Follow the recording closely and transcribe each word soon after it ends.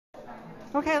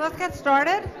Okay, let's get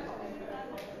started.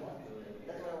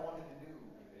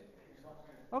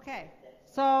 Okay,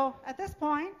 so at this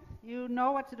point, you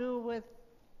know what to do with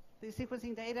the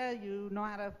sequencing data. You know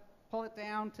how to pull it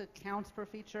down to counts per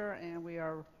feature, and we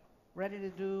are ready to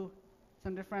do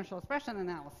some differential expression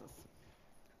analysis.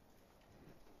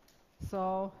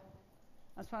 So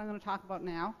that's what I'm going to talk about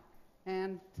now.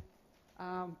 And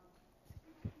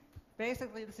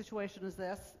basically, the situation is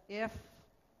this. If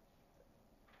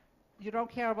you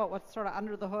don't care about what's sort of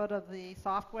under the hood of the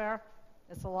software,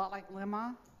 it's a lot like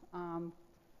Lemma.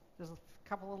 There's a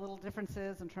couple of little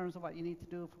differences in terms of what you need to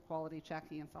do for quality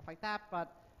checking and stuff like that,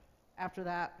 but after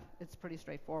that, it's pretty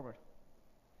straightforward.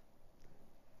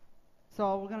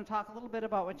 So we're going to talk a little bit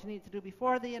about what you need to do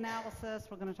before the analysis.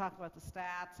 We're going to talk about the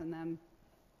stats, and then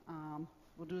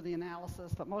we'll do the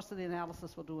analysis, but most of the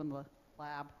analysis we'll do in the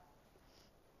lab.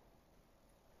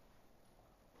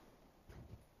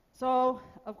 So,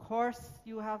 of course,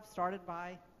 you have started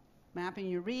by mapping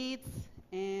your reads,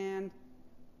 and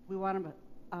we want to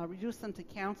reduce them to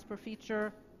counts per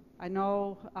feature. I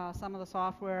know some of the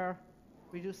software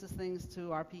reduces things to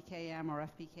RPKM or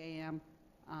FPKM,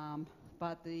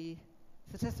 but the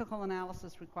statistical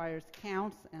analysis requires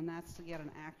counts, and that's to get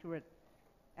an accurate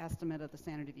estimate of the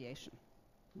standard deviation.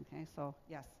 Okay, so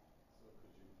yes? So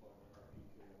could you plug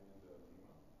RPKM into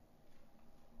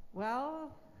Lemma?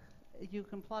 Well, you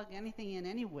can plug anything in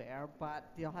anywhere,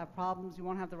 but you'll have problems. You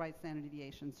won't have the right standard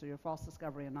deviation, so your false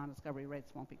discovery and non-discovery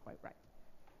rates won't be quite right.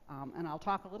 And I'll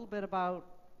talk a little bit about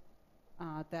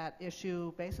that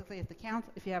issue. Basically,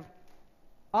 if you have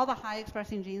all the high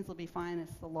expressing genes will be fine.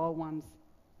 It's the low ones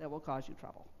that will cause you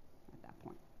trouble at that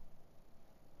point.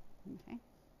 Okay.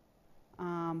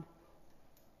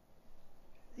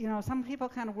 You know, some people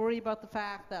kind of worry about the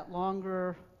fact that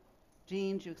longer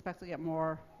genes, you expect to get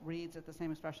more reads at the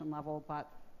same expression level, but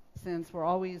since we're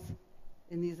always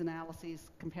in these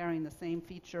analyses comparing the same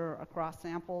feature across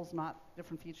samples, not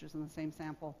different features in the same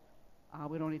sample,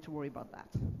 we don't need to worry about that.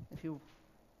 If you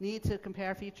need to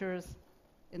compare features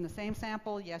in the same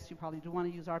sample, yes, you probably do want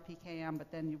to use RPKM, but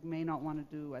then you may not want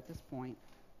to do, at this point,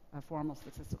 a formal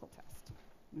statistical test.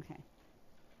 Okay.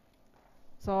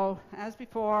 So, as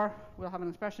before, we'll have an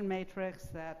expression matrix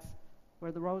that's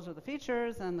where the rows are the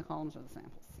features and the columns are the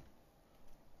samples.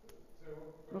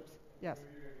 So, oops, yes.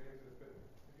 Maybe you're going to get into this, but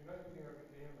if you're not using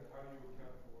RPKM, then how do you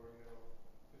account for,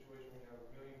 situation when you have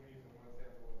 1 million reads in one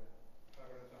sample and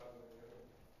 500,000 in the other?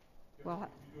 Well,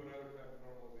 you do another kind of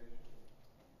normalization.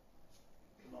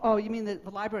 Oh, you mean the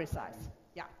library size?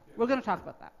 Yeah, we're going to talk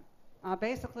about that.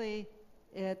 Basically,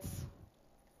 it's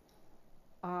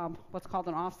what's called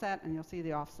an offset, and you'll see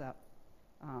the offset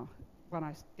when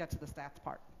I get to the stats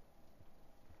part.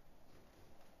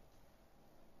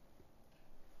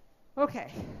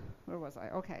 Okay, where was I?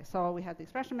 Okay, so we had the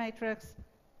expression matrix.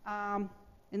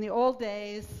 In the old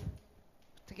days,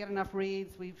 to get enough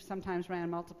reads, we've sometimes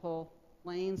ran multiple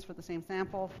lanes for the same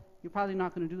sample. You're probably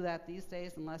not going to do that these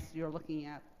days unless you're looking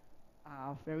at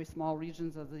very small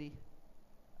regions of the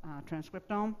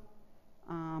transcriptome.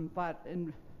 But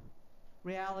in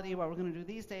reality, what we're going to do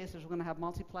these days is we're going to have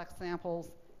multiplex samples,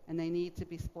 and they need to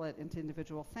be split into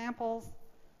individual samples.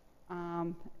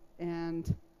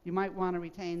 And you might want to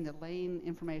retain the lane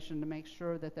information to make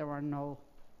sure that there are no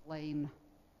lane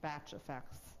batch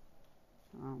effects.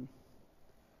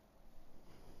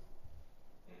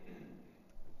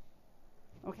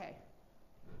 Okay.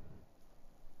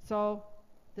 So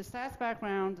the stats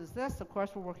background is this. Of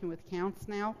course, we're working with counts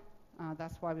now.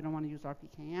 That's why we don't want to use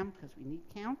RPKM, because we need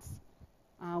counts.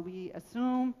 We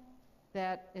assume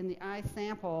that in the I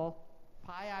sample,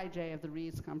 pi ij of the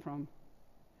reads come from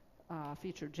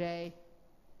feature j.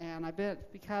 And I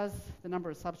bet because the number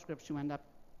of subscripts you end up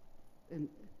in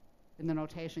the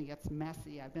notation gets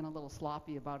messy, I've been a little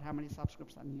sloppy about how many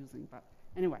subscripts I'm using. But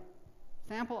anyway,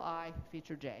 sample I,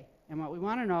 feature j. And what we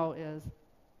want to know is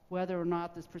whether or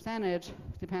not this percentage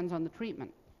depends on the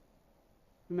treatment.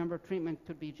 Remember, treatment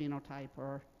could be genotype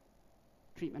or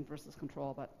treatment versus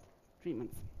control, but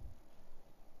treatments.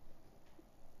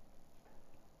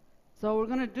 So we're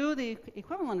going to do the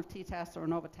equivalent of t-tests or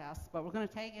ANOVA tests, but we're going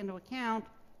to take into account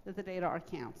that the data are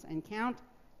counts. And count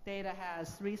data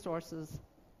has 3 sources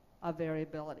of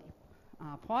variability.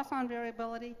 Poisson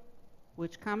variability,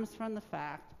 which comes from the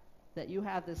fact that you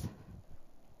have this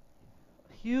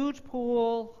huge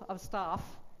pool of stuff,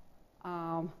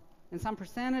 and some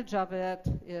percentage of it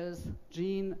is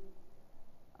gene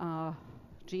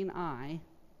I,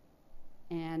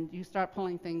 and you start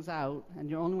pulling things out, and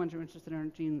you're only ones you're interested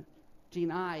in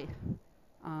gene I.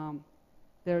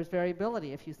 There's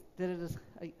variability. If you did it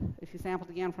if you sampled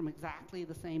again from exactly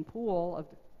the same pool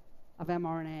of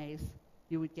mRNAs,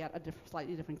 you would get a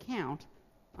slightly different count,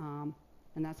 and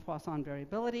that's Poisson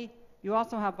variability. You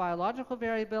also have biological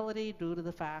variability due to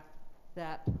the fact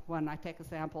that when I take a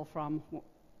sample from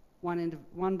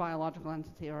one biological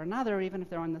entity or another, even if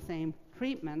they're on the same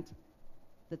treatment,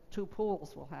 the two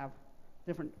pools will have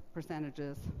different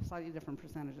percentages, slightly different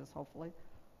percentages, hopefully,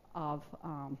 of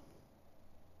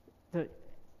the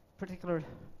particular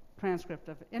transcript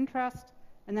of interest,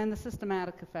 and then the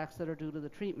systematic effects that are due to the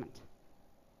treatment.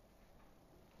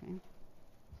 Okay.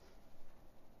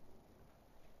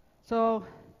 So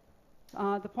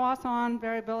the Poisson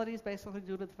variability is basically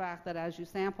due to the fact that as you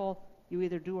sample, you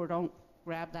either do or don't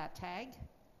grab that tag.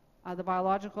 The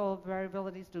biological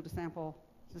variability is due to sample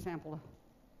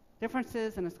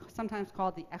differences, and it's sometimes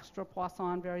called the extra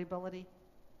Poisson variability.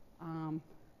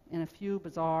 In a few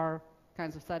bizarre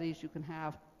kinds of studies, you can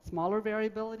have smaller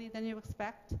variability than you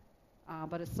expect,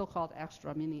 but it's still called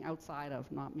extra, meaning outside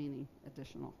of, not meaning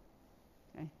additional.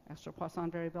 Okay, extra Poisson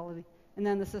variability. And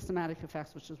then the systematic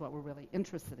effects, which is what we're really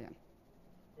interested in.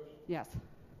 Question? Yes?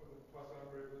 For the Poisson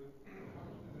variability, how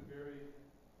much does it vary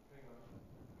depending on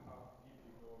how deep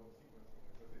you go in the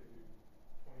sequencing? Like, let's say you do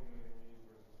 20 million reads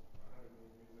versus 100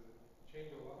 million reads. Does it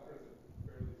change a lot, or is it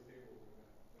fairly stable in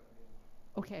that range?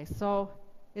 Okay, so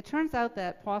it turns out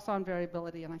that Poisson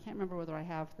variability, and I can't remember whether I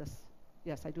have this.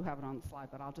 Yes, I do have it on the slide,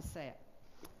 but I'll just say it.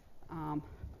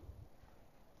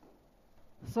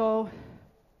 So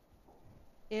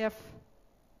if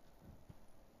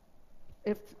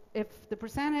the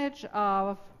percentage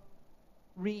of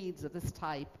reads of this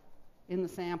type in the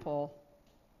sample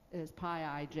is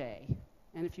pi ij,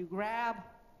 and if you grab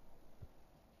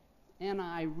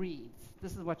ni reads,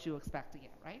 this is what you expect to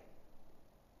get, right?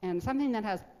 And something that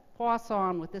has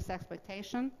Poisson with this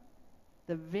expectation,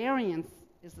 the variance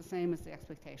is the same as the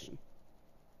expectation.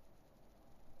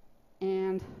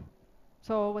 And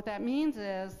so what that means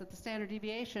is that the standard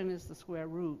deviation is the square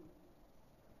root,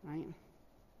 right?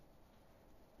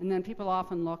 And then people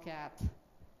often look at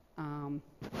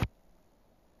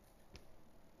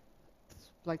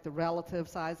like the relative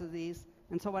size of these.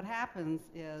 And so what happens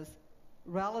is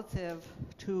relative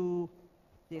to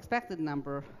the expected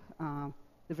number,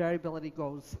 the variability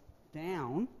goes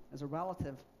down as a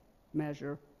relative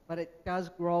measure, but it does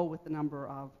grow with the number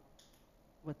of,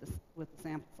 with the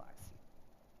sample size.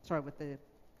 Sorry, with the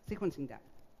sequencing depth.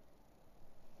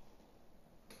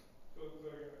 So I guess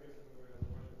another way to ask the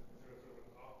question, is there sort of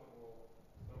an optimal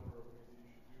number of reads that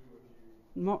you should do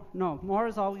if you... No, more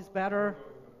is always better.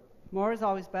 More is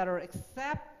always better,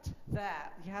 except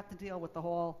that you have to deal with the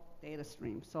whole data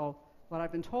stream. So what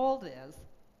I've been told is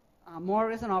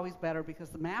more isn't always better because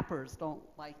the mappers don't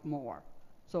like more.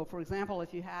 So for example,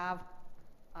 if you have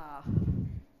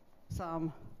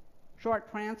some short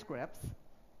transcripts,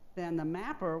 then the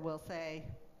mapper will say,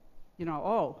 you know,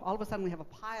 oh, all of a sudden we have a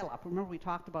pileup. Remember we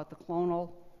talked about the clonal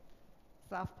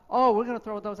stuff? Oh, we're going to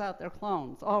throw those out, they're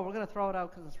clones. Oh, we're going to throw it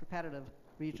out because it's repetitive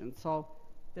regions. So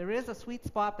there is a sweet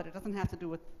spot, but it doesn't have to do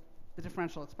with the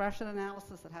differential expression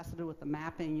analysis. It has to do with the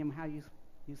mapping and how you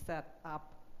set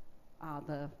up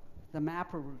the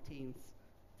mapper routines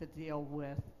to deal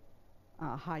with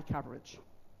high coverage.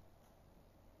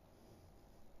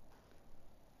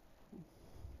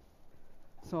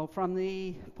 So from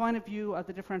the point of view of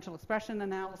the differential expression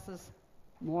analysis,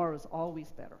 more is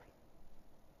always better.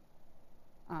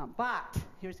 But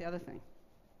here's the other thing.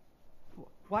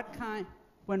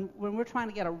 When we're trying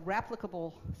to get a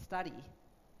replicable study,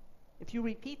 if you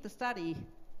repeat the study,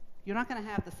 you're not going to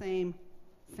have the same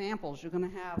samples. You're going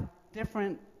to have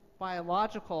different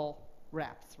biological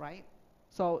reps, right?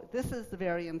 So this is the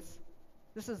variance.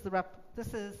 This is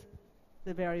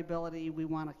the variability we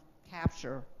want to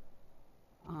capture.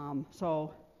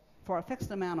 So for a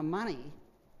fixed amount of money,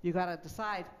 you got to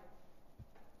decide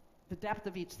the depth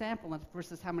of each sample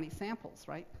versus how many samples,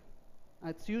 right?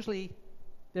 It's usually,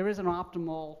 there is an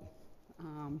optimal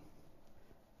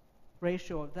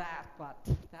ratio of that, but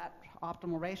that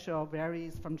optimal ratio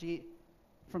varies from gene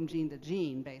to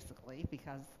gene, basically,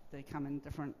 because they come in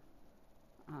different,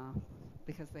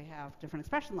 because they have different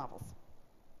expression levels.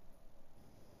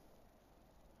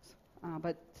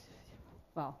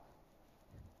 Well,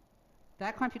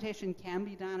 that computation can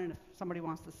be done, and if somebody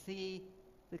wants to see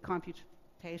the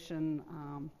computation,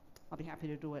 I'll be happy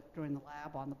to do it during the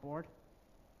lab on the board.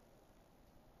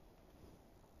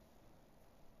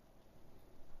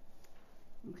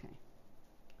 Okay.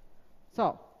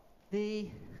 So the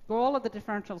goal of the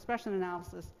differential expression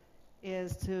analysis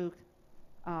is to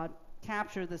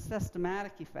capture the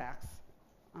systematic effects.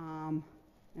 And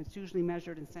it's usually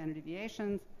measured in standard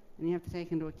deviations, and you have to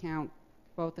take into account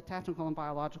both the technical and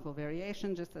biological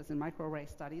variation, just as in microarray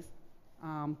studies.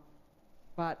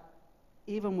 But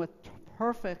even with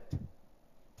perfect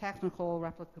technical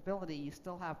replicability, you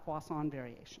still have Poisson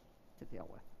variation to deal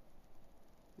with.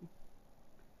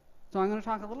 So I'm going to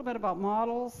talk a little bit about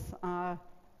models, how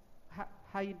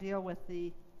you deal with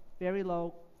the very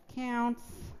low counts,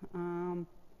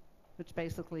 which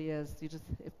basically is you just,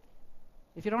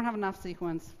 if you don't have enough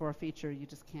sequence for a feature, you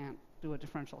just can't do a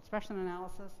differential expression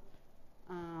analysis.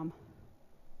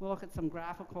 We'll look at some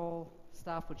graphical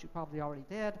stuff, which you probably already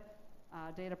did.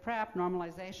 Data prep,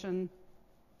 normalization,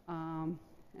 and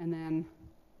then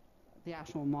the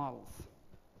actual models.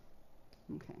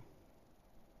 Okay.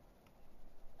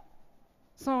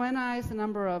 So Ni is the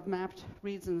number of mapped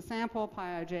reads in the sample.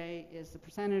 Pi ij is the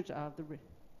percentage of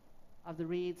the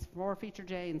reads for feature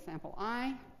j in sample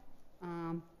I.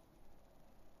 And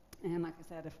like I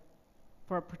said, if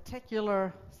for a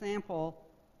particular sample,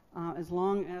 as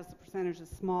long as the percentage is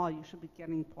small, you should be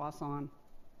getting Poisson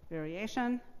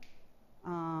variation.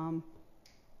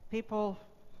 People,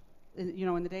 you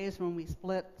know, in the days when we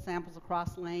split samples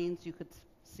across lanes, you could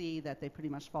see that they pretty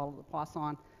much follow the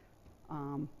Poisson.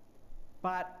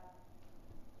 But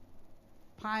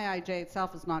pi ij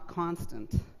itself is not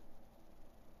constant.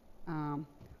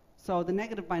 So the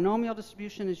negative binomial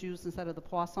distribution is used instead of the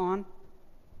Poisson.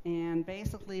 And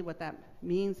basically what that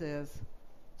means is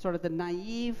sort of the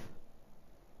naive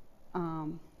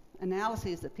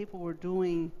analyses that people were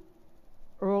doing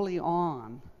early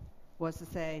on was to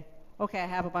say, okay, I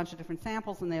have a bunch of different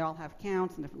samples and they all have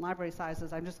counts and different library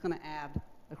sizes. I'm just going to add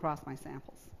across my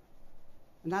samples.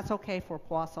 And that's okay for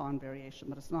Poisson variation,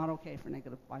 but it's not okay for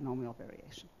negative binomial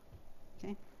variation.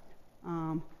 Okay?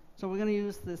 So we're going to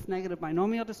use this negative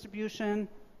binomial distribution.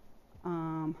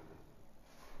 And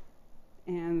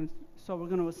so we're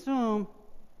going to assume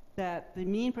that the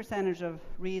mean percentage of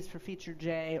reads for feature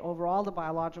j over all the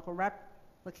biological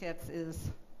replicates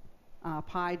is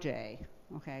pi j.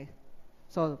 Okay?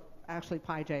 So actually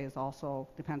pi j is also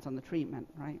depends on the treatment,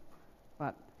 right?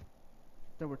 But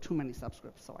there were too many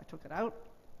subscripts, so I took it out.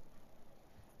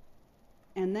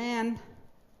 And then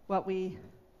what we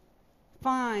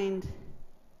find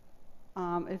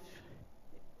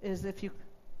if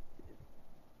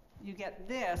you get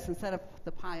this instead of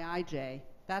the pi ij,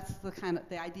 that's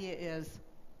the idea is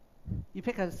you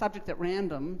pick a subject at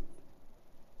random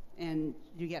and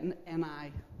you get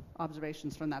Ni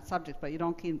observations from that subject, but you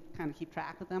don't kind of keep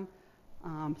track of them.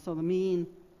 So the mean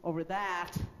over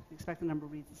that, the expected number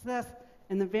of reads is this,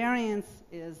 and the variance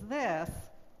is this.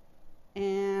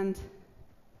 And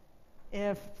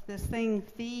if this thing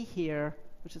phi here,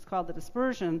 which is called the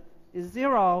dispersion, is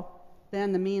 0,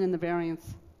 then the mean and the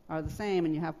variance are the same,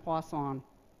 and you have Poisson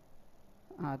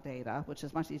data, which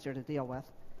is much easier to deal with.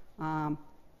 And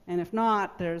if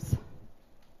not, there's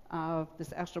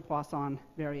this extra Poisson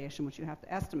variation, which you have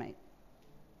to estimate.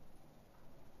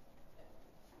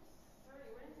 Sorry,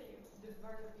 when you say the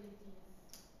variability,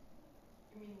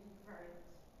 you mean variance?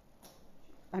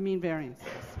 I mean variances.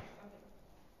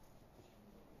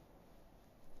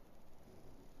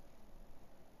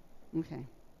 Okay.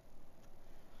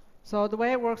 So the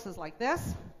way it works is like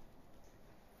this.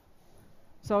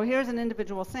 So here's an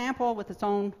individual sample with its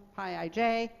own pi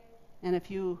ij, and if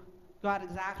you got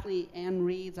exactly n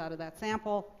reads out of that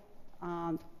sample,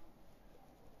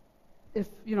 if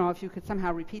you could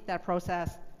somehow repeat that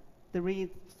process, the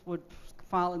reads would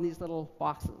fall in these little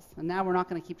boxes. And now we're not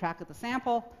going to keep track of the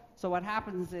sample, so what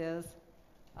happens is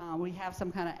we have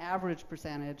some kind of average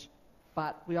percentage,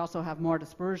 but we also have more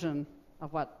dispersion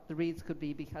of what the reads could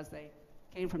be because they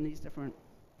came from these different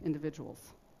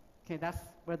individuals. Okay, that's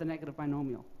where the negative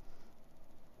binomial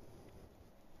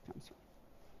comes from.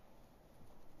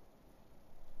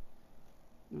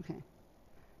 Okay.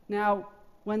 Now,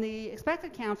 when the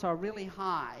expected counts are really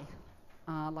high,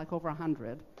 like over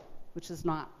 100, which is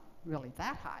not really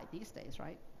that high these days,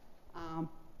 right?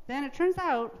 Then it turns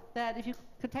out that if you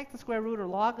could take the square root or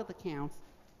log of the counts,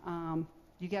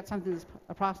 you get something that's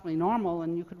approximately normal,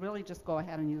 and you could really just go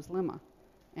ahead and use lemma.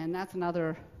 And that's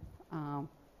another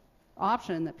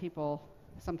option that people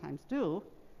sometimes do.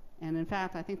 And in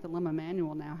fact, I think the lemma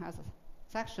manual now has a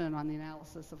section on the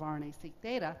analysis of RNA-seq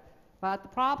data. But the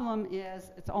problem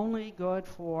is it's only good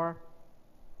for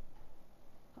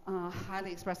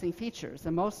highly expressing features.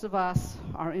 And most of us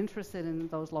are interested in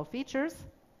those low features.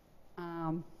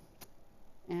 And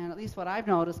at least what I've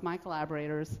noticed, my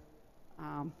collaborators,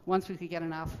 once we could get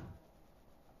enough,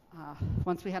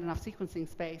 once we had enough sequencing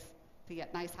space to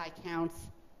get nice high counts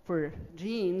for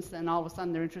genes, then all of a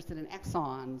sudden they're interested in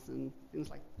exons and things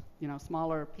like,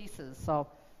 smaller pieces. So,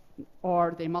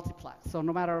 or they multiplex. So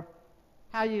no matter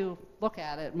how you look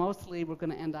at it, mostly we're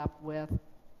going to end up with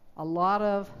a lot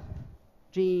of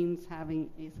genes having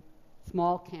a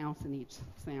small counts in each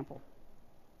sample.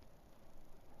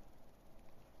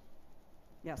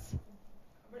 Yes?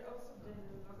 But also the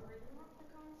logarithm of the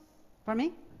counts? Pardon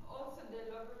me? Also the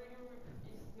logarithm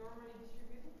is normally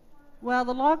distributed for? Well,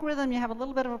 the logarithm, you have a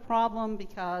little bit of a problem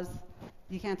because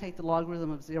you can't take the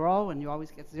logarithm of 0 and you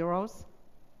always get zeros.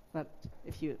 But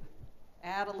if you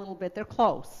add a little bit, they're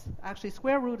close. Actually,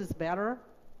 square root is better,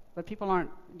 but people aren't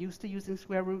used to using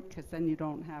square root because then you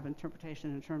don't have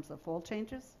interpretation in terms of fold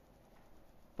changes.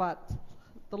 But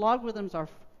the logarithms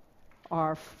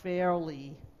are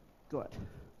fairly good.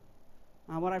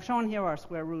 What I've shown here are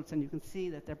square roots, and you can see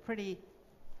that they're pretty.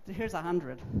 Here's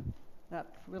 100. That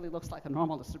really looks like a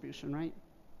normal distribution, right?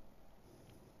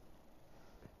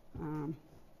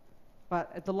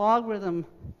 But at the logarithm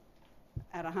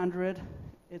at 100,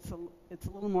 it's a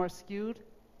little more skewed,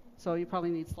 so you probably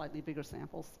need slightly bigger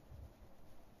samples.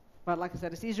 But like I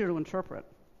said, it's easier to interpret.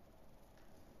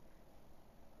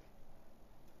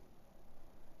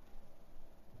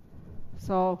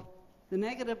 So the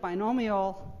negative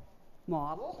binomial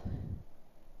model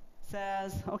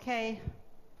says, okay,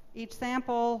 each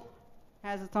sample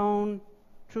has its own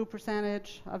true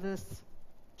percentage of this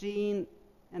gene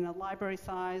and a library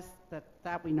size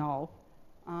that we know.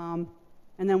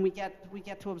 And then we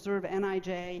get to observe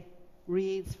Nij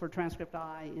reads for transcript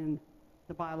I in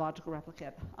the biological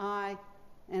replicate I.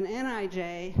 And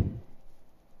Nij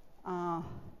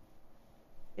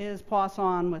is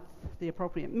Poisson with the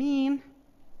appropriate mean.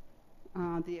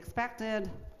 The expected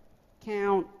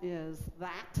count is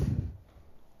that.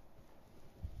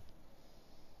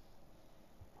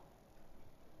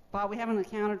 But we haven't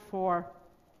accounted for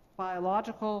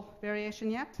biological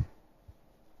variation yet.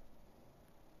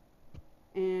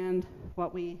 And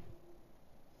what we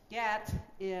get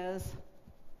is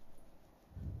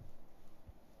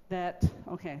that,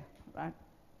 okay,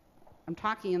 I'm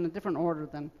talking in a different order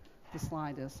than the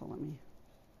slide is, so let me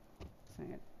say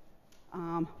it.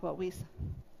 What we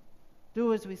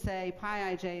do is we say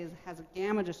pi ij has a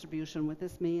gamma distribution with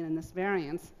this mean and this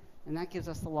variance, and that gives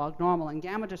us the log normal. And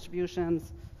gamma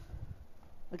distributions,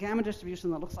 a gamma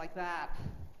distribution that looks like that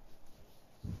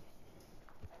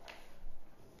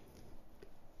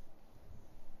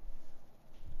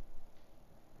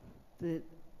the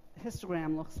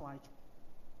histogram looks like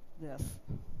this.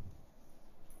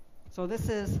 So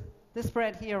this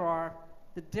spread here are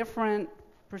the different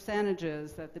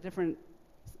percentages that the different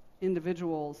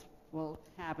individuals will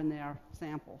have in their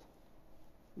sample.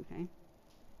 Okay.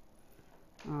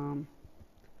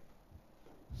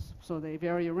 So they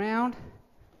vary around.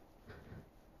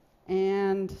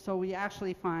 And so we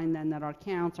actually find then that our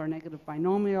counts are negative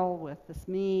binomial with this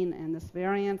mean and this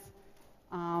variance.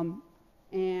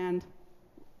 And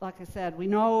like I said, we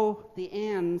know the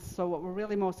ends, so what we're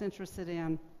really most interested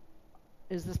in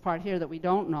is this part here that we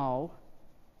don't know,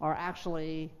 or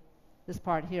actually this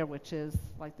part here, which is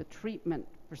like the treatment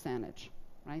percentage,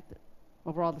 right?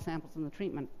 Overall, the samples in the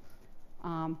treatment.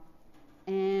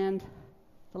 And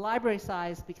the library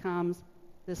size becomes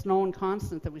this known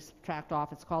constant that we subtract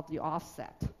off. It's called the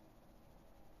offset.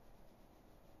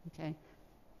 Okay?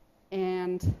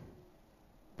 And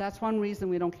that's one reason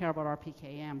we don't care about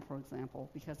RPKM, for example,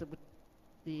 because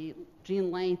the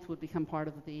gene length would become part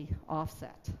of the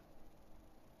offset.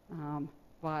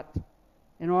 But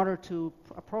in order to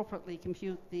appropriately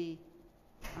compute the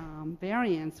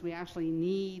variance, we actually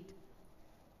need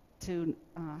to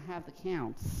have the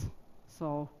counts.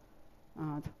 So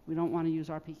we don't want to use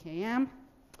RPKM.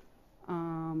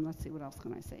 Let's see, what else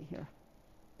can I say here?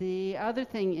 The other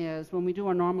thing is when we do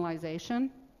our normalization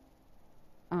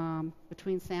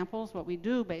between samples, what we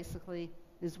do basically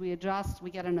is we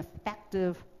get an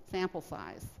effective sample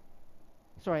size.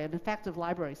 Sorry, an effective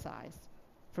library size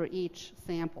for each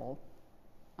sample.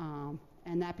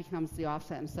 And that becomes the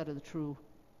offset instead of the true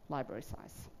library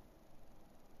size.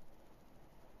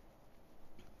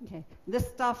 Okay,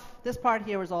 this part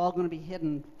here is all going to be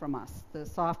hidden from us. The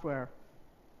software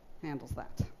handles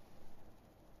that.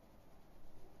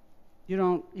 You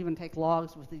don't even take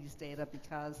logs with these data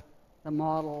because the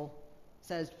model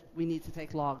says we need to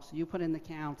take logs. You put in the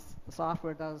counts, the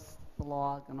software does the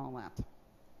log and all that.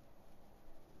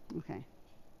 Okay.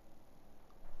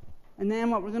 And then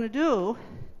what we're going to do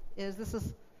is, this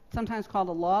is sometimes called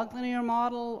a log linear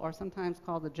model or sometimes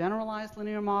called a generalized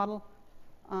linear model.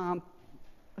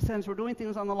 Since we're doing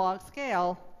things on the log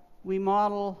scale, we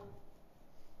model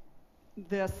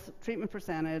this treatment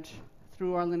percentage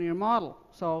through our linear model.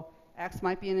 So X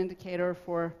might be an indicator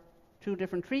for 2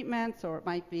 different treatments, or it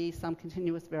might be some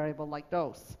continuous variable like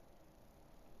dose.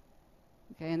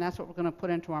 Okay, and that's what we're going to put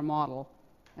into our model.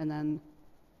 And then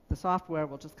the software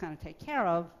will just kind of take care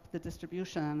of the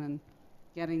distribution and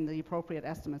getting the appropriate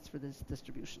estimates for these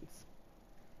distributions.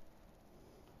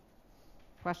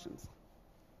 Questions?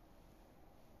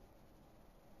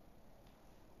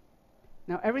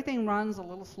 Now everything runs a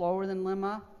little slower than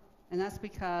Lemma, and that's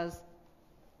because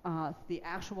the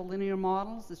actual linear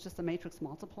models is just a matrix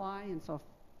multiply, and so if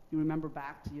you remember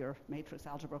back to your matrix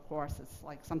algebra course, it's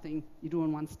like something you do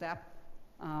in one step.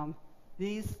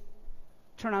 These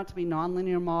turn out to be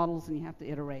nonlinear models, and you have to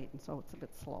iterate, and so it's a bit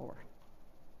slower.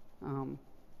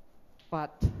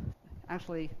 But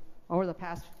actually, over the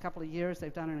past couple of years,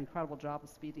 they've done an incredible job of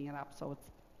speeding it up, so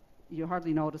you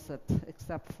hardly notice it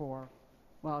except for,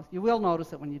 well, you will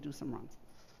notice it when you do some runs.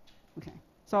 Okay,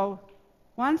 so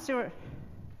once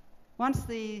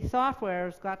the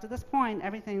software's got to this point,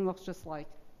 everything looks just like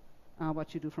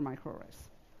what you do for microarrays.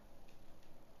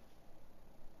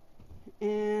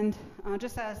 And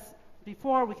just as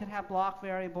before, we could have block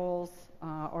variables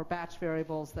or batch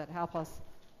variables that help us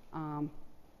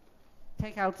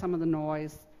take out some of the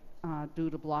noise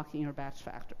due to blocking or batch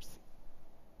factors.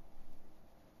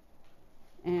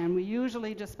 And we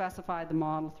usually just specify the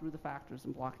model through the factors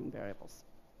and blocking variables.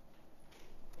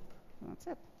 So that's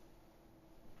it.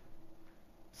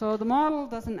 So the model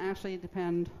doesn't actually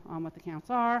depend on what the counts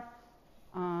are.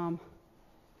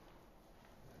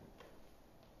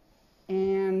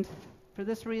 And for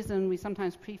this reason, we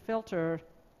sometimes pre-filter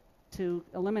to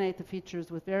eliminate the features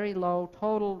with very low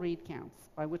total read counts,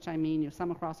 by which I mean you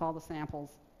sum across all the samples,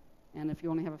 and if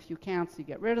you only have a few counts, you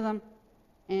get rid of them.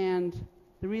 And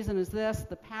the reason is this: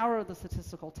 the power of the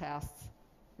statistical tests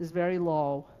is very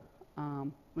low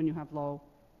when you have low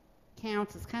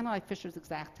counts. It's kind of like Fisher's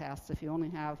exact tests. If you only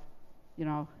have,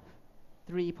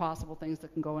 3 possible things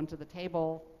that can go into the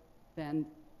table, then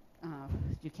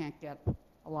you can't get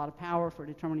a lot of power for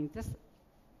determining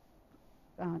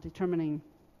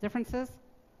differences.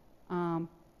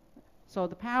 So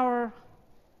the power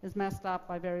is messed up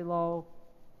by very low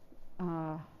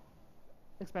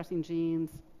expressing genes.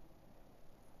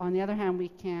 On the other hand, we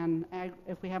can,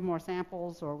 if we have more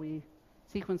samples or we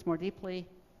sequence more deeply,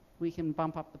 we can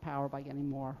bump up the power by getting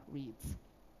more reads.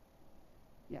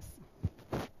 Yes?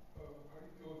 How do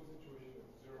you deal with the situation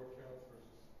of 0 counts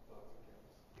versus lots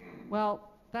of counts? Well,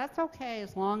 that's okay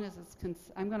as long as it's,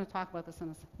 I'm going to talk about this in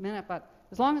a minute, but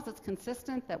as long as it's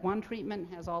consistent that one treatment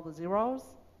has all the zeros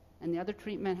and the other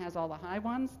treatment has all the high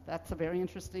ones, that's a very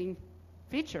interesting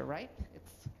feature, right?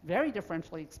 It's very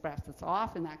differentially expressed. It's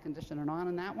off in that condition and on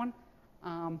in that one.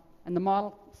 And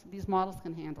these models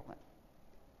can handle it.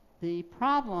 The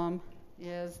problem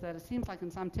is that it seems like in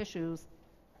some tissues,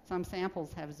 some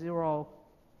samples have 0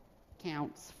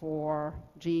 counts for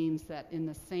genes that in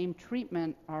the same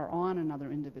treatment are on in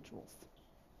other individuals.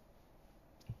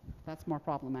 That's more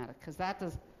problematic because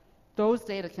those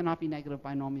data cannot be negative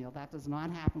binomial. That does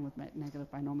not happen with negative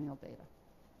binomial data.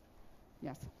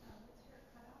 Yes? What's your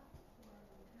cutoff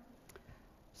for count?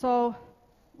 So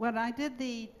when I did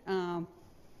the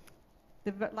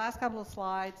last couple of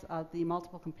slides of the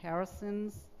multiple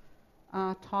comparisons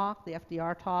talk, the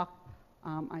FDR talk,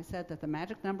 I said that the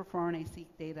magic number for RNA-seq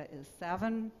data is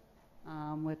 7,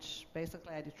 which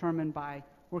basically I determined by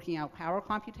working out power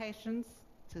computations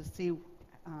to see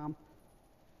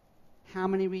how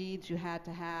many reads you had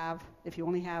to have. If you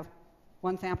only have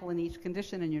one sample in each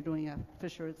condition and you're doing a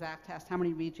Fisher exact test, how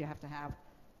many reads you have to have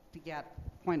to get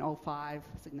 0.05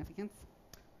 significance.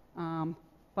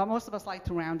 But most of us like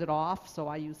to round it off, so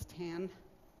I use 10.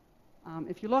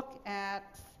 If you look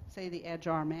at, say, the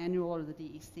EDGE-R manual or the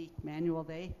DE-seq manual,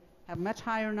 they have much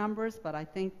higher numbers, but I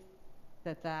think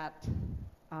that's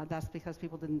because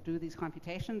people didn't do these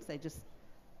computations. They just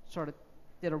sort of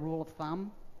did a rule of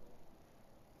thumb.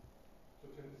 So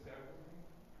 10 samples?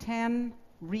 10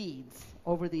 reads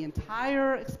over the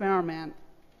entire experiment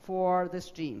for this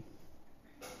gene.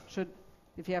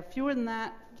 If you have fewer than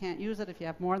that, can't use it. If you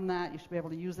have more than that, you should be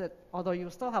able to use it, although you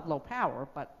still have low power,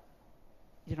 but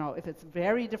if it's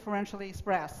very differentially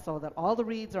expressed so that all the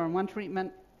reads are in one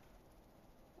treatment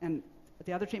and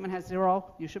the other treatment has 0,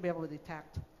 you should be able to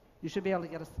detect, you should be able to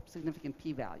get a significant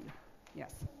p-value.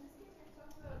 Yes? So in this case, you're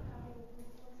talking about having with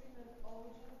one treatment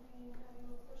all genes being having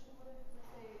expression. What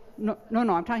if, let's say,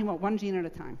 No, I'm talking about one gene at a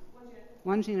time.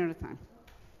 One gene at a time.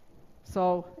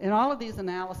 So in all of these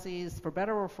analyses, for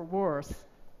better or for worse,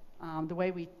 the way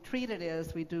we treat it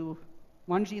is we do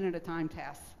one gene at a time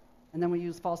tests, and then we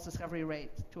use false discovery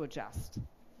rate to adjust.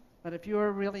 But if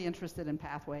you're really interested in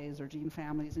pathways or gene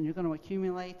families and you're going to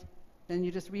accumulate, then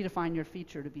you just redefine your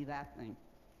feature to be that thing.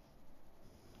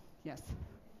 Yes?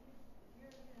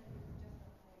 if you're going to use just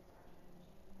a high expression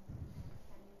gene,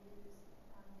 can you use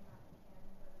not the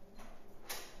CAN,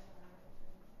 but use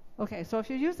Okay, so if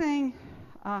you're using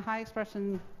high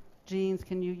expression genes,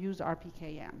 can you use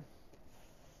RPKM?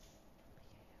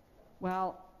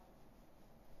 Well,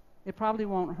 it probably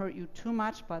won't hurt you too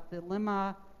much, but the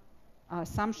lemma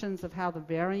assumptions of how the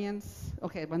variance,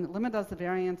 okay, when the lemma does the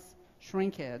variance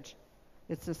shrinkage,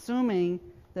 it's assuming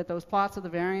that those plots of the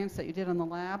variance that you did in the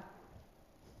lab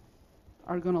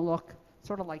are going to look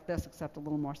sort of like this, except a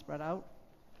little more spread out.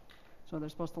 So they're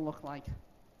supposed to look like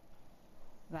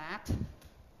that.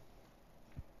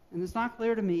 And it's not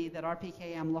clear to me that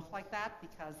RPKM look like that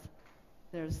because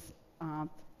there's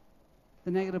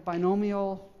the negative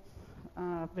binomial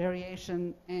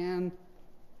variation and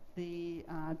the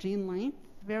gene length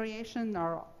variation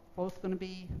are both going to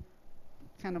be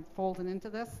kind of folded into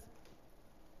this.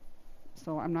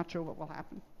 So I'm not sure what will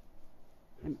happen.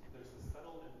 There's a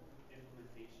subtle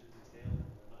implementation detail in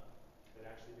lemma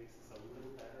that actually makes this a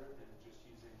little better than just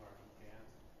using RPKMs.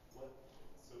 So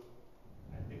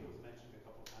I think it was mentioned a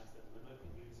couple times that lemma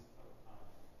can use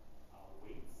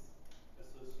weights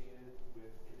associated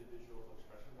with individual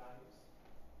expression values.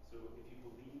 So if you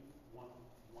believe one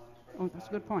expression Oh, that's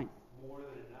a good point. more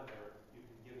than another, you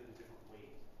can give it a different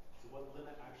weight. So what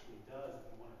lemma actually does, if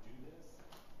you want to do this,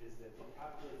 is that it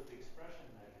calculates the expression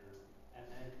measures and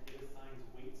then it assigns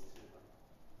weights to them,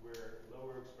 where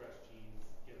lower expressed genes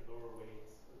get lower weights,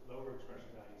 lower expression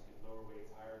values get lower weights,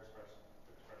 higher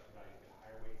expression values get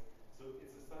higher weights. So it's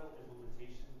a subtle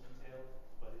implementation detail,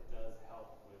 but it does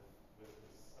help with this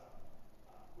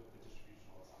with the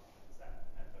distributional assumptions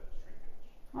and the shrinkage.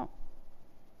 Oh.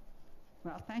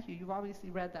 Well, thank you. You've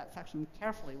obviously read that section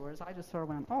carefully, whereas I just sort of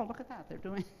went, oh, look at that, they're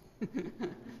doing.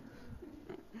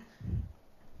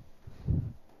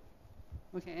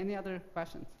 Okay, any other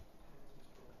questions?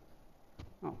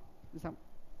 Oh, is that,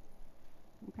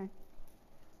 okay.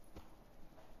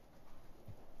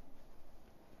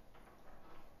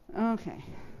 Okay.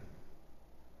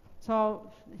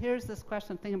 So here's this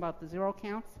question thing about the zero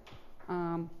counts.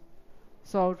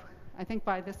 So I think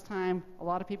by this time, a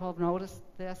lot of people have noticed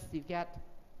this. You get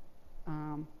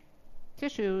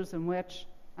tissues in which,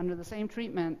 under the same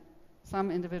treatment,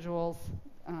 some individuals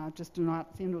just do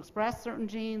not seem to express certain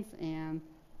genes, and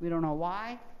we don't know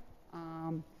why.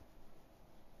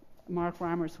 Mark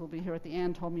Reimers, who will be here at the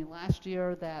end, told me last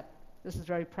year that this is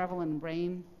very prevalent in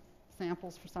brain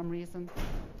samples for some reason.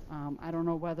 I don't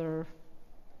know whether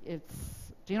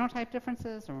it's genotype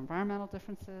differences or environmental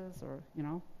differences, or, you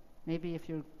know, maybe if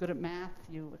you're good at math,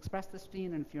 you express this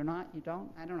gene, and if you're not, you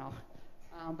don't. I don't know.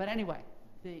 But anyway,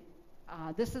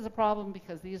 this is a problem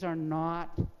because these are not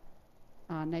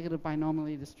negative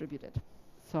binomially distributed.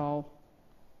 So,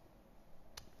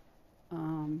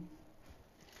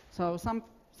 so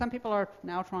some people are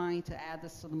now trying to add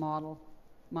this to the model.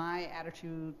 My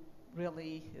attitude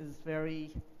really is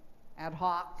very ad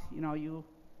hoc. You know, you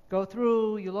go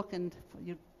through, you look and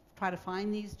you try to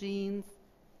find these genes,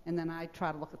 and then I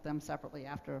try to look at them separately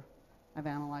after I've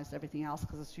analyzed everything else,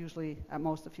 because it's usually at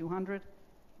most a few hundred.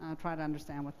 Try to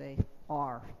understand what they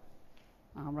are,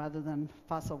 rather than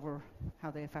fuss over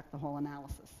how they affect the whole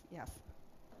analysis. Yes?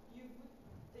 You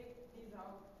would take these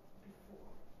out before.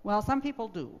 Well, some people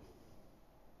do.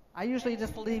 I usually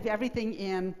just leave everything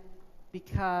in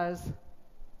because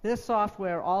this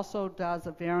software also does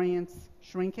a variance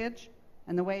shrinkage,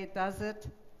 and the way it does it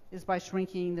is by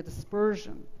shrinking the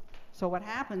dispersion. So what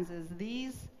happens is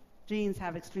these genes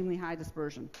have extremely high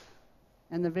dispersion,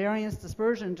 and the variance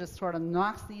dispersion just sort of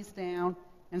knocks these down,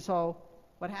 and so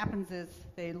what happens is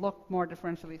they look more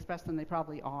differentially expressed than they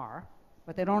probably are,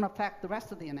 but they don't affect the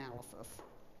rest of the analysis.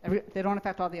 They don't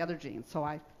affect all the other genes. So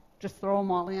I just throw them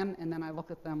all in, and then I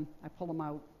look at them, I pull them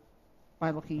out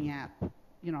by looking at,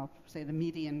 you know, say the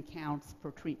median counts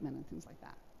per treatment and things like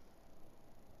that.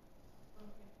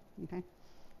 Okay?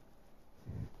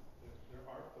 There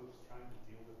are folks trying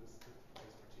to deal with this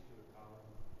particular problem.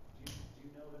 Do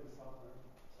you know of any software?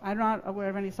 I'm not aware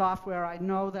of any software. I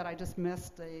know that I just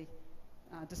missed a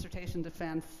dissertation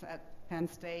defense at Penn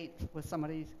State with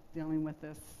somebody dealing with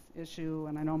this issue,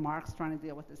 and I know Mark's trying to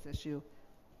deal with this issue,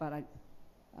 but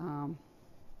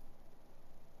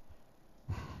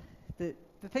the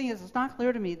thing is, it's not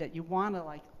clear to me that you want to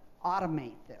like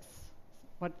automate this.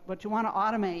 What you want to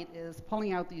automate is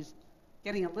pulling out these,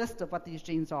 getting a list of what these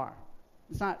genes are.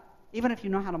 It's not, even if you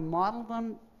know how to model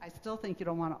them, I still think you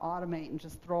don't want to automate and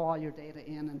just throw all your data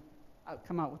in and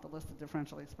come out with a list of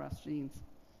differentially expressed genes.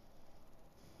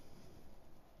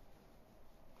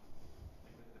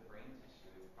 Like with the brain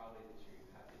tissue, it's probably that you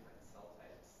have different cell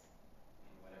types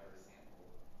in whatever sample.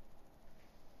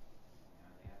 You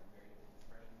know, they have very different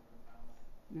expression profiles.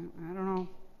 Yeah, I don't know,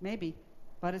 maybe,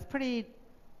 but it's pretty,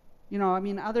 you know, I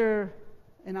mean, other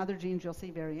in other genes you'll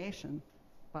see variation,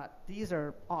 but these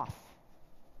are off.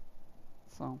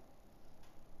 So,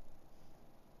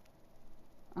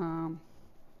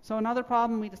 so another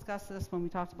problem, we discussed this when we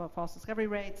talked about false discovery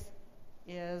rates,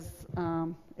 is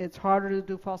it's harder to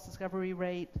do false discovery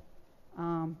rate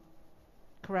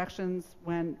corrections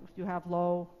when you have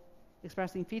low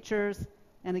expressing features.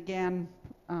 And again,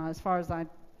 as far as I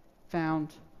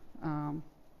found, and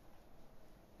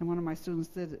one of my students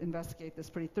did investigate this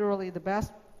pretty thoroughly, the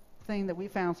best thing that we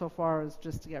found so far is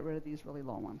just to get rid of these really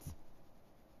low ones.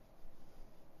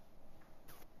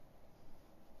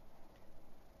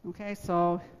 Okay,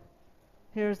 so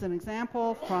here's an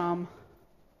example from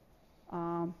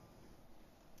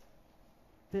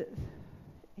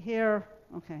here,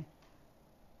 okay.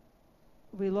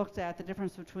 We looked at the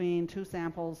difference between two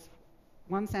samples.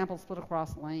 One sample split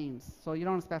across lanes, so you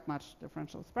don't expect much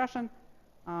differential expression.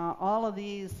 All of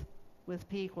these with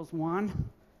p equals 1,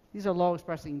 these are low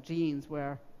expressing genes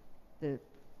where the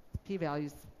p-value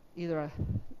is either a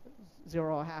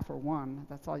 0, a half, or 1.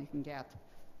 That's all you can get.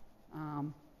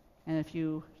 And if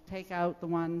you take out the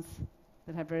ones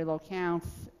that have very low counts,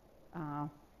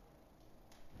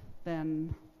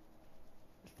 then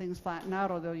things flatten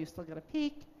out, although you still get a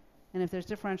peak. And if there's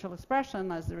differential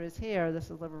expression, as there is here, this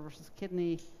is liver versus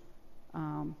kidney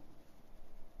in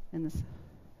the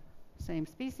same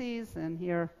species, and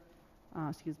here,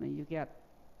 you get,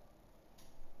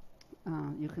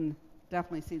 you can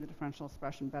definitely see the differential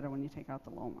expression better when you take out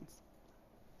the low ones.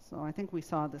 So I think we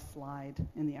saw this slide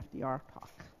in the FDR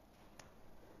talk.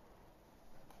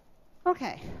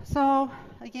 Okay, so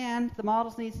again, the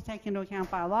models need to take into account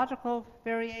biological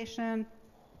variation,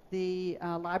 the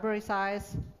library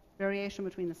size variation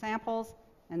between the samples,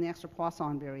 and the extra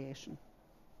Poisson variation.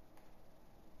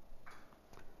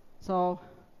 So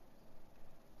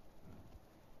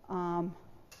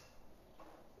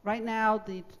right now,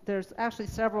 there's actually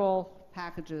several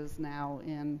packages now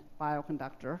in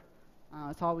Bioconductor.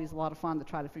 It's always a lot of fun to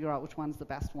try to figure out which one's the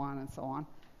best one and so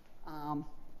on.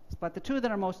 But the two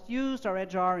that are most used are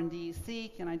EdgeR and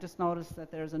DE-seq, and I just noticed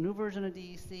that there's a new version of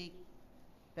DE-seq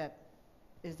that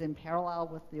is in parallel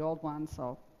with the old one.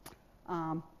 So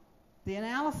the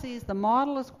analyses, the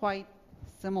model is quite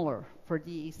similar for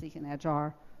DE-seq and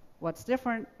EdgeR. What's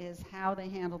different is how they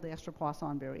handle the extra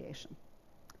Poisson variation.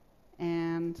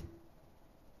 And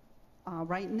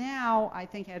right now, I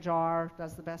think EdgeR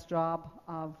does the best job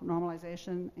of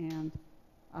normalization and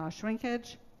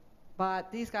shrinkage.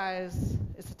 But these guys,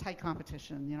 it's a tight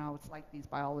competition. You know, it's like these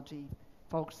biology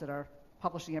folks that are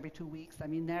publishing every 2 weeks. I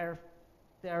mean, they're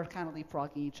kind of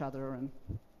leapfrogging each other, and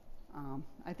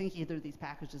I think either of these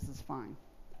packages is fine.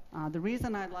 The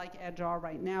reason I like EdgeR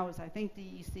right now is I think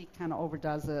DE-seq kind of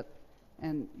overdoes it,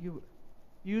 and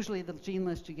usually the gene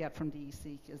list you get from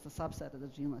DE-seq is a subset of the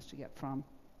gene list you get from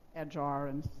EdgeR,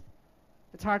 and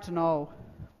it's hard to know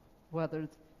whether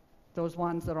those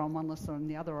ones that are on one list or on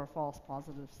the other are false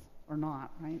positives or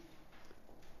not, right?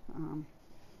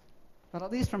 But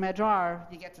at least from EdgeR,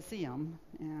 you get to see them,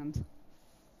 and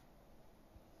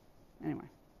anyway.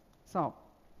 So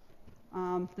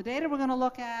the data we're going to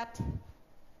look at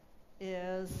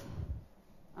is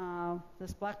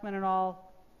this Blackman et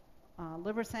al.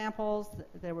 Liver samples.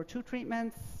 There were 2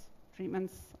 treatments,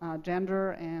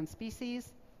 gender and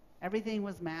species. Everything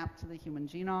was mapped to the human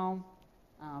genome.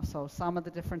 So some of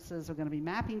the differences are going to be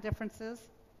mapping differences,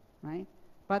 right?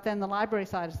 But then the library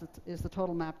side is the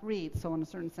total map read. So in a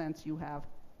certain sense, you have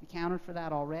accounted for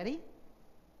that already.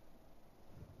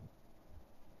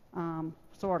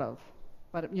 Sort of.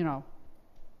 But, you know,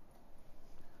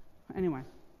 anyway.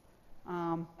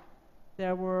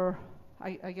 There were,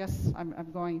 I guess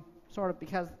I'm going sort of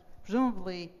because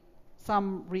presumably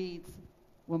some reads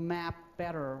will map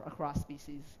better across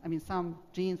species. I mean, some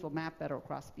genes will map better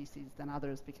across species than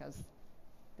others because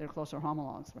they're closer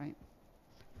homologs, right?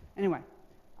 Anyway,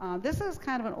 this is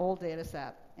kind of an old data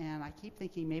set, and I keep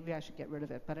thinking maybe I should get rid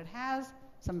of it, but it has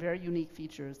some very unique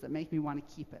features that make me want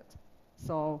to keep it.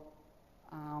 So,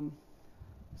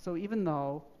 so even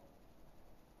though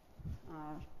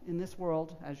in this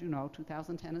world, as you know,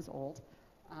 2010 is old,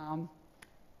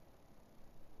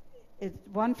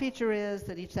 one feature is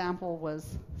that each sample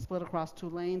was split across 2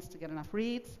 lanes to get enough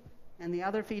reads, and the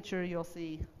other feature you'll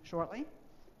see shortly.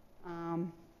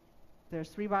 There's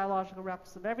 3 biological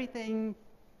reps of everything.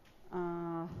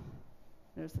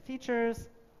 There's the features.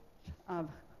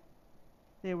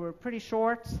 They were pretty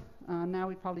short. Now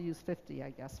we probably use 50,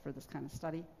 I guess, for this kind of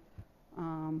study.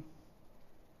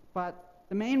 But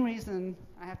the main reason,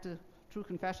 true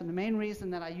confession, the main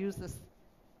reason that I used this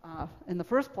in the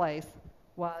first place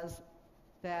was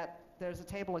that there's a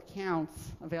table of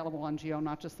counts available on Geo,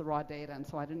 not just the raw data, and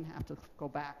so I didn't have to go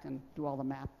back and do all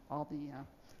the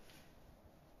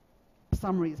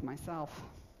summaries myself.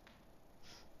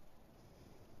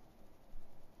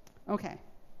 Okay.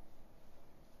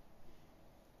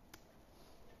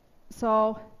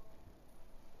 So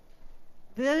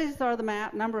these are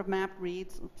the number of map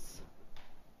reads. Oops.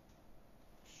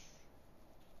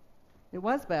 It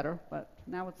was better, but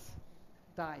now it's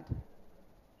died.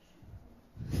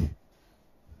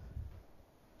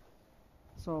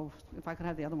 So if I could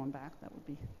have the other one back, that would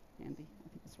be handy. I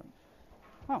think that's right.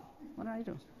 Oh, what did I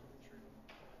do?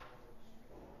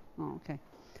 Oh, okay.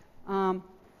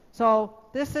 So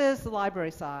this is the library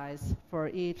size for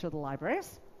each of the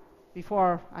libraries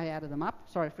before I added them up,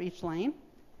 sorry, for each lane.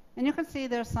 And you can see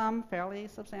there's some fairly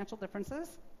substantial differences.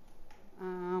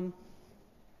 And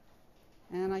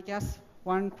I guess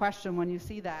one question when you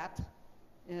see that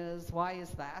is, why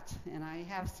is that? And I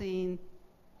have seen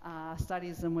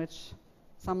studies in which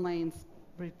some lanes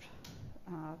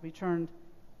returned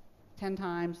 10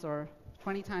 times or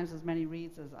 20 times as many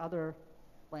reads as other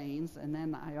lanes, and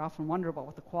then I often wonder about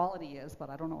what the quality is,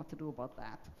 but I don't know what to do about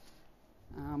that.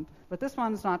 But this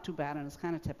one's not too bad, and it's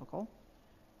kind of typical.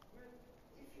 But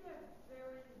if you have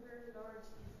very, very large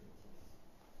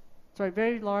differences. Sorry,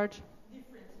 very large?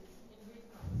 Differences in read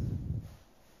counts.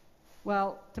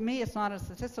 Well, to me, it's not a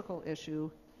statistical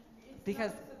issue It's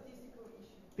because, not a statistical issue.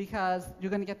 because you're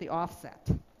going to get the offset,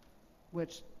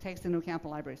 which takes into account the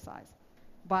library size.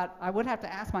 But I would have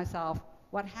to ask myself,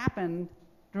 what happened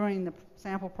during the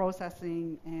sample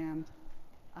processing and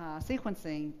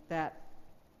sequencing that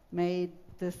made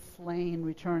this lane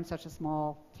return such a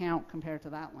small count compared to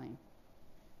that lane?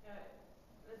 Yeah,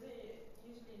 let's say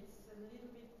usually it's a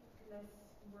little bit less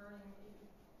worrying if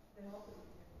the opposite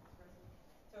happens, right?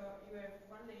 So you have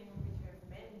one lane in which you have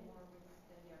many more reads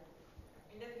than the other.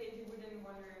 In that case, you wouldn't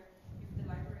wonder if the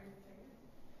library failed.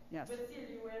 Yes. But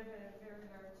still, you have a very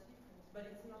large difference.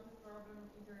 But it's not a problem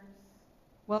in terms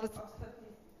Well, of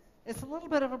statistics. it's a little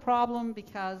bit of a problem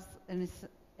because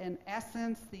in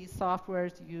essence, these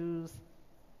softwares use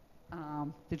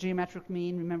the geometric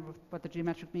mean. Remember what the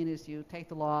geometric mean is: you take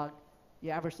the log, you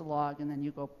average the log, and then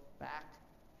you go back.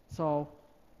 So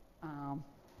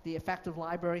the effective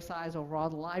library size over all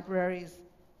the libraries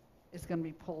is going to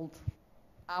be pulled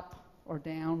up or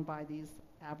down by these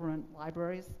aberrant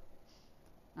libraries.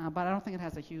 But I don't think it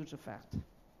has a huge effect.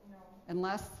 No.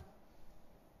 Unless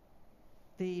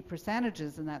the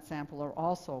percentages in that sample are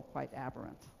also quite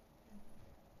aberrant.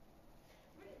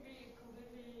 Would it be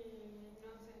completely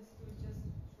nonsense to just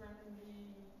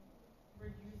randomly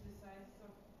reduce the size of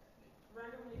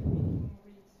randomly picking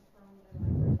reads from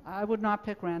the library? I would not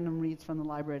pick random reads from the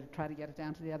library to try to get it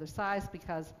down to the other size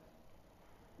because,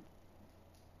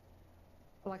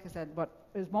 like I said, what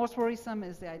is most worrisome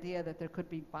is the idea that there could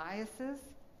be biases,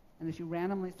 and if you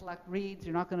randomly select reads,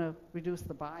 you're not going to reduce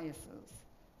the biases.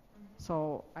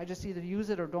 So I just either use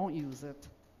it or don't use it.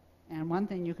 And one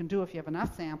thing you can do if you have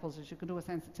enough samples is you can do a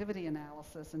sensitivity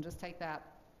analysis and just take that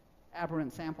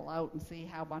aberrant sample out and see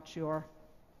how much your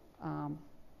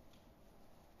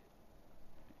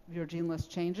gene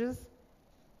list changes.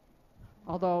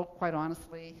 Although, quite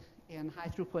honestly, in high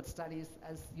throughput studies,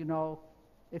 as you know,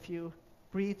 if you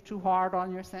breathe too hard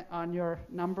on your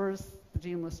numbers, the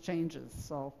gene list changes.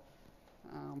 So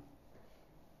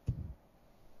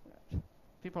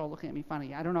people are looking at me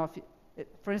funny. I don't know if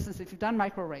for instance, if you've done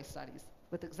microarray studies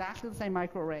with exactly the same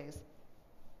microarrays,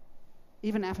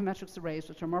 even Affymetrix arrays,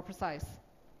 which are more precise,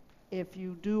 if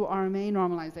you do RMA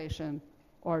normalization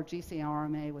or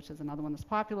GC-RMA, which is another one that's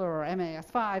popular, or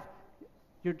MAS5,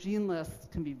 your gene lists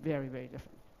can be very, very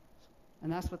different.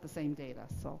 And that's with the same data.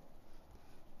 So,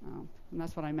 and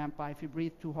that's what I meant by if you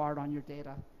breathe too hard on your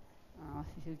data,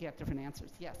 you get different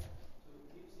answers. Yes? So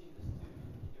we've seen this too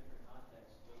in different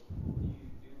contexts. So what do you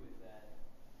do with that?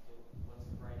 So what's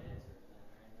the right answer then,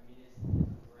 right? I mean, is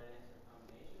the right answer a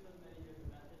combination of many different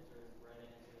methods, or is the right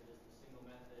answer just a single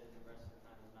method and the rest are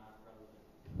kind of not relevant?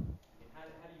 I mean, how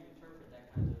do you interpret that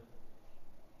kind of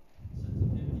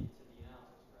sensitivity to the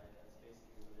analysis, right? That's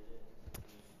basically what it is. I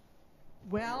mean,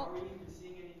 Well, are we even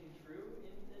seeing anything true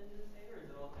in this data, or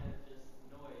is it all kind of just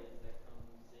noise that comes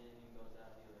in and goes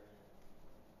out the other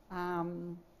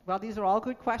end? well, these are all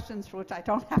good questions for which I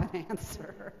don't have an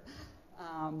answer.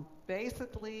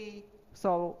 Basically,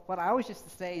 so what I always used to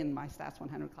say in my Stats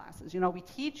 100 classes, we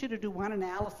teach you to do one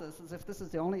analysis as if this is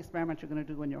the only experiment you're going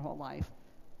to do in your whole life.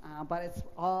 But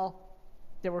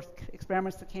there were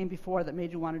experiments that came before that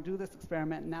made you want to do this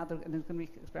experiment, and now there's going to be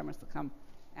experiments that come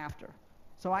after.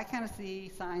 So I kind of see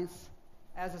science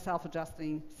as a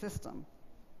self-adjusting system.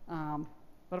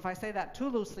 But if I say that too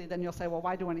loosely, then you'll say, well,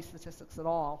 why do any statistics at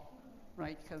all,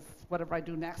 right? Because whatever I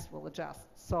do next will adjust.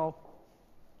 So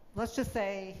let's just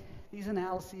say these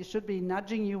analyses should be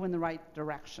nudging you in the right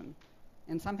direction.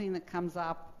 And something that comes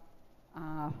up,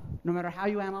 no matter how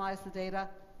you analyze the data,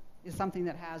 is something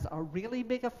that has a really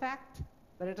big effect,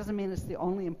 but it doesn't mean it's the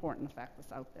only important effect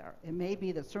that's out there. It may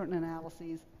be that certain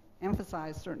analyses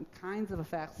emphasize certain kinds of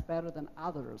effects better than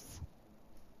others.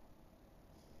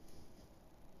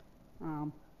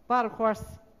 But of course,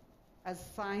 as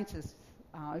scientists,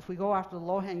 if we go after the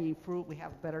low-hanging fruit, we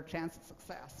have a better chance of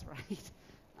success, right?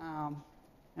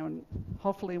 And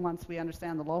hopefully once we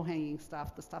understand the low-hanging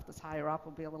stuff, the stuff that's higher up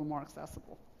will be a little more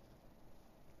accessible.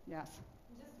 Yes?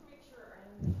 Just to make sure I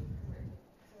understood correctly.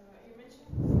 So you mentioned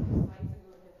some slides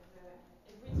ago that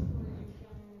in principle you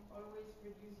can always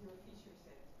reduce your feature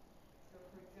set. So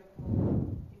for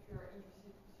example, if you are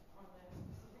interested on a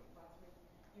specific pathway,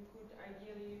 you could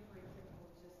ideally, for example,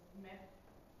 just map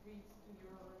reads to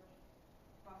your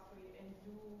pathway and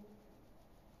do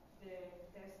the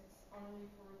tests only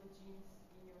for the genes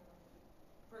in your pathway,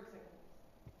 for example,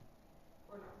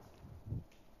 or not.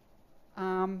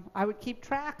 I would keep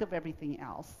track of everything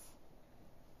else.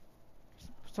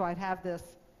 So I'd have this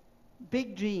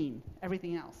big gene,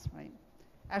 everything else, right?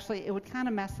 Actually, it would kind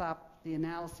of mess up the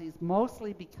analyses,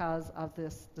 mostly because of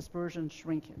this dispersion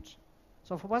shrinkage.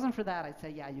 So if it wasn't for that, I'd say,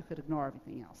 yeah, you could ignore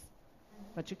everything else.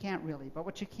 But you can't really. But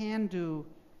what you can do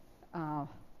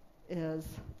is,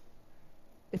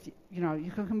 if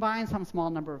you can combine some small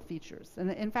number of features.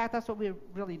 And in fact, that's what we're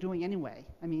really doing anyway.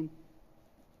 I mean,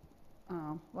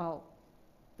 well,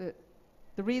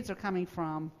 the reads are coming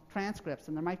from transcripts,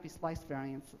 and there might be splice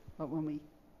variants, but when we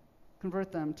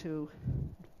convert them to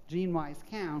gene-wise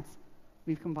counts,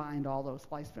 we've combined all those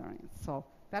splice variants. So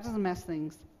that doesn't mess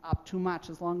things up too much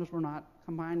as long as we're not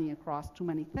combining across too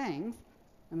many things,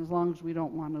 and as long as we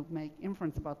don't want to make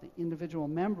inference about the individual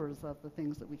members of the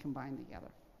things that we combine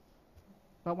together.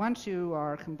 But once you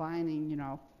are combining,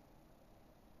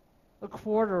 a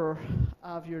quarter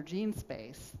of your gene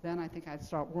space, then I think I'd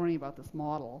start worrying about this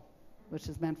model, which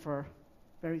is meant for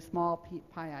very small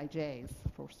pi ij's,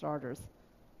 for starters.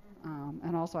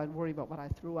 And also I'd worry about what I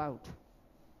threw out.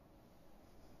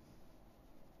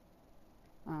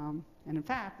 And in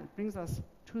fact, it brings us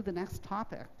to the next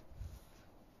topic,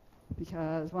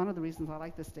 because one of the reasons I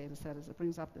like this data set is it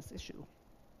brings up this issue.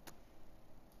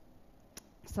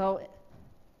 So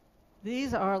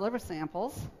these are liver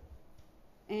samples.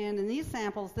 And in these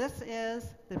samples, this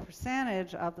is the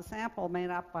percentage of the sample made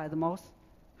up by the most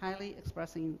highly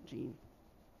expressing gene.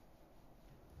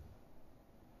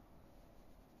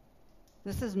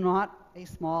 This is not a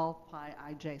small pi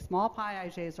ij. Small pi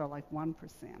ij's are like 1%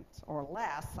 or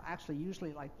less, actually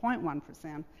usually like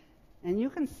 0.1%. And you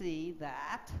can see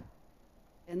that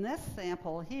in this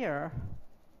sample here,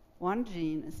 one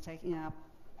gene is taking up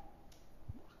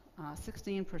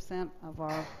 16% of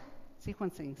our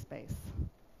sequencing space.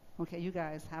 Okay, you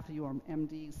guys, half of you are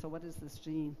MDs, so what is this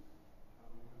gene?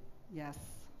 Albumin. Yes,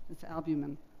 it's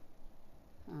albumin.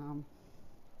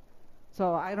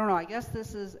 So I don't know, I guess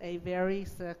this is a very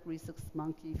sick rhesus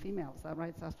monkey female, is that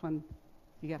right? So that's when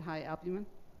you get high albumin?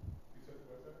 You said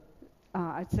what's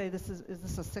that? I'd say is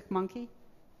this a sick monkey?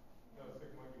 No,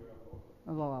 sick monkey with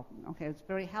A low albumin. Okay, it's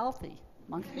very healthy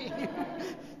monkey,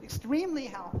 extremely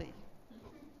healthy.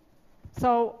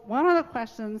 So one of the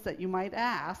questions that you might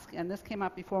ask, and this came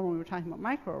up before when we were talking about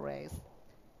microarrays,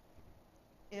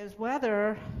 is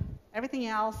whether everything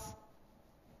else,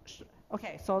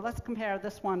 okay, so let's compare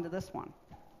this one to this one.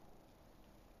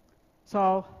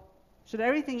 So should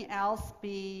everything else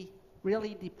be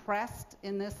really depressed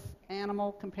in this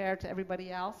animal compared to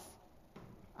everybody else?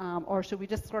 Or should we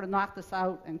just sort of knock this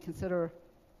out and consider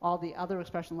all the other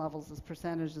expression levels as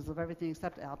percentages of everything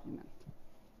except albumin?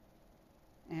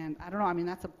 And I don't know, I mean,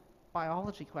 that's a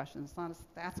biology question. It's not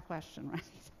a stats question, right?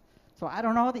 So I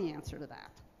don't know the answer to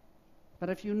that. But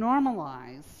if you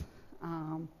normalize,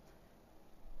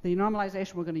 the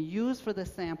normalization we're going to use for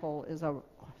this sample is a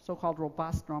so-called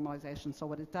robust normalization. So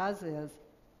what it does is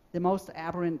the most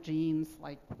aberrant genes,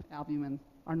 like albumin,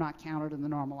 are not counted in the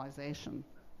normalization.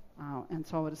 And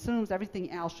so it assumes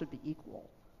everything else should be equal,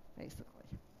 basically.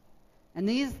 And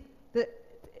the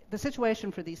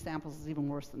situation for these samples is even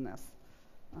worse than this.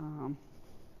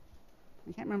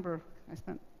 I can't remember, I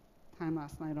spent time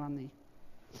last night on the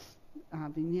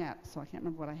vignette, so I can't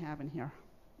remember what I have in here.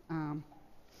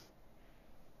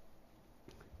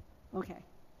 Okay,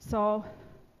 so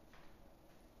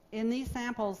in these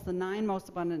samples, the 9 most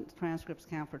abundant transcripts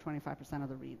count for 25% of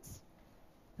the reads.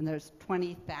 And there's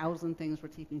 20,000 things we're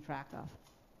keeping track of.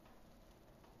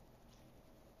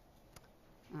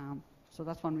 So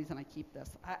that's one reason I keep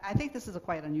this. I think this is a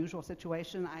quite unusual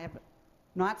situation. I have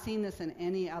not seen this in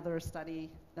any other study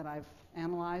that I've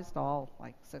analyzed, all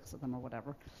like 6 of them or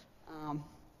whatever.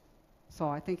 So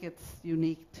I think it's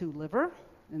unique to liver,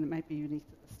 and it might be unique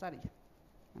to the study.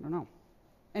 I don't know.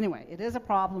 Anyway, it is a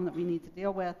problem that we need to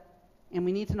deal with, and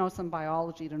we need to know some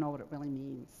biology to know what it really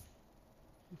means.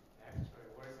 Actually,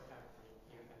 what is happening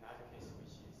in another case,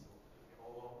 which is if you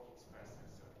overexpress a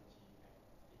certain gene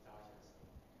exogenously,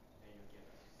 then you get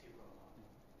a super amount of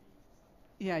reads.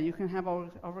 Yeah, you can have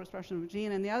overexpression of a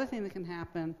gene, and the other thing that can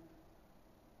happen,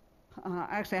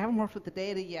 actually I haven't worked with the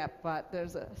data yet, but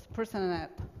there's a person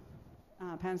at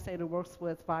Penn State who works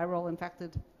with viral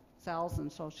infected cells, and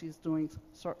so she's doing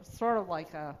sort of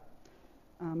like a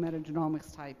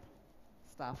metagenomics type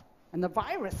stuff. And the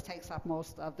virus takes up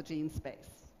most of the gene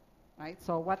space, right?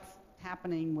 So what's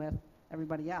happening with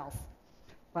everybody else?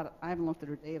 But I haven't looked at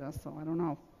her data, so I don't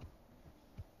know.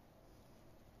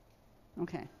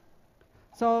 Okay.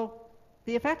 So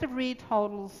the effective read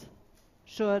totals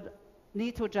should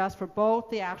need to adjust for both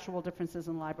the actual differences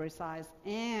in library size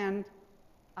and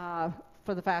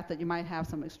for the fact that you might have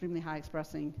some extremely high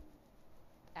expressing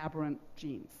aberrant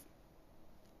genes.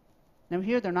 Now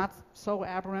here they're not so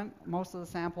aberrant. Most of the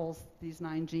samples, these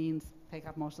 9 genes, take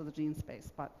up most of the gene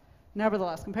space. But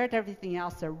nevertheless, compared to everything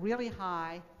else, they're really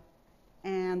high.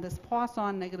 And this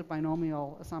Poisson negative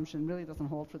binomial assumption really doesn't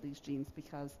hold for these genes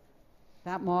because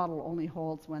that model only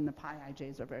holds when the pi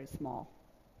ij's are very small.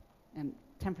 And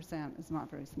 10% is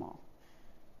not very small.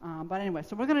 But anyway,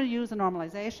 so we're going to use a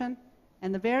normalization.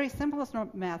 And the very simplest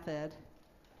method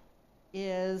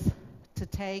is to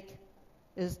take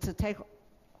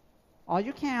all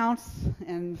your counts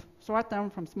and sort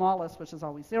them from smallest, which is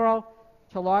always 0,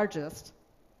 to largest,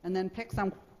 and then pick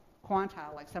some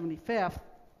quantile, like 75th,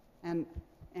 and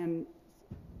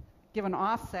give an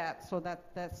offset so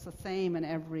that that's the same in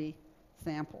every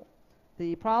sample.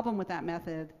 The problem with that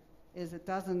method is it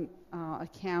doesn't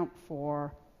account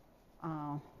for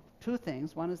 2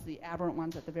 things. One is the aberrant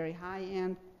ones at the very high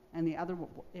end, and the other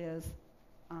is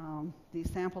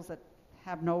these samples that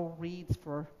have no reads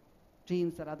for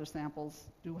genes that other samples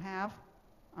do have.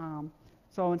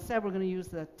 So instead, we're going to use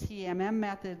the TMM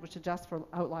method, which adjusts for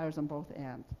outliers on both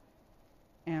ends.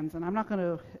 And I'm not going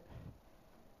to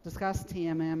discuss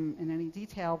TMM in any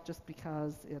detail just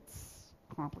because it's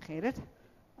complicated.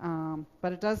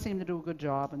 But it does seem to do a good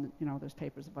job, and there's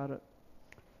papers about it.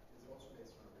 Is it also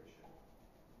based on a ratio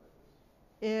like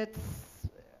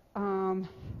this?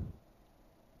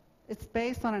 It's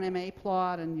based on an MA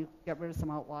plot, and you get rid of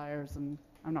some outliers, and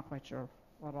I'm not quite sure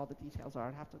what all the details are.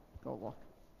 I'd have to go look.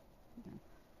 Okay.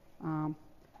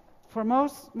 For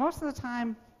most of the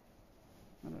time,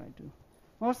 what did I do?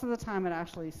 Most of the time, it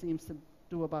actually seems to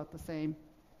do about the same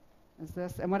as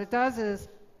this. And what it does is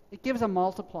it gives a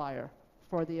multiplier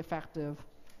for the effective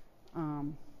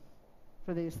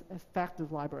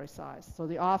library size. So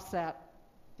the offset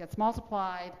gets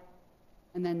multiplied,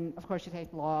 and then of course you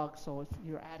take log, so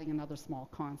you're adding another small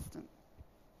constant.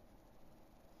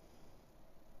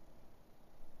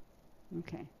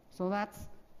 Okay, so that's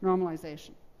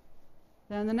normalization.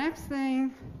 Then the next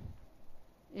thing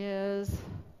is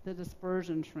the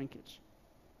dispersion shrinkage.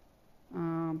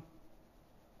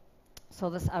 So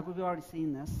this, we've already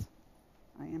seen this.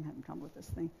 I am having trouble with this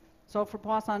thing. So for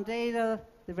Poisson data,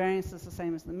 the variance is the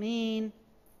same as the mean,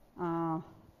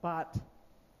 but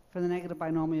for the negative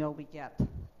binomial, we get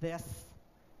this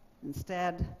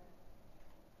instead.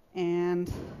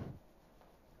 And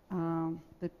I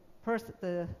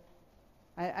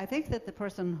think that the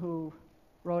person who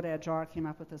wrote AdJar came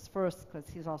up with this first because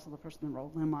he's also the person that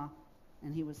wrote Lemma,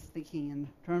 and he was thinking in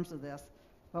terms of this.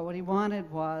 But what he wanted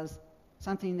was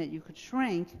something that you could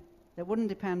shrink that wouldn't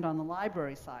depend on the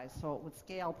library size, so it would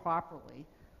scale properly.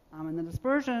 And the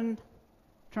dispersion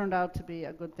turned out to be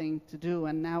a good thing to do,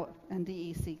 and now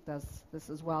DE-seq does this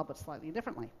as well, but slightly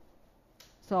differently.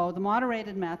 So the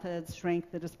moderated methods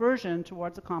shrink the dispersion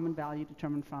towards a common value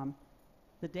determined from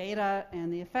the data,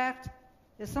 and the effect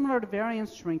is similar to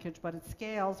variance shrinkage, but it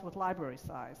scales with library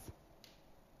size.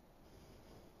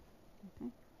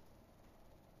 Okay.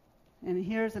 And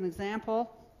here's an example.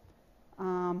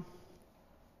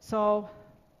 So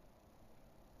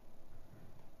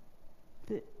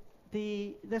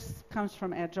this comes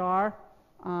from AdJar.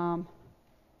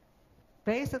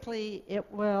 Basically,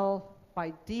 it will,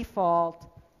 by default,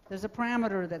 there's a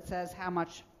parameter that says how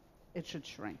much it should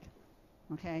shrink.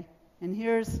 Okay? And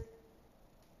here's,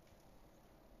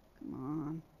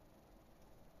 come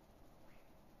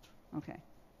on. Okay.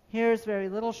 Here's very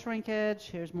little shrinkage,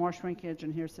 here's more shrinkage,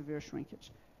 and here's severe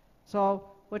shrinkage. So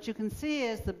what you can see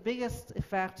is the biggest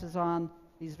effect is on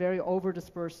these very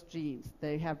over-dispersed genes.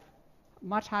 They have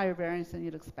much higher variance than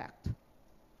you'd expect.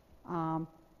 And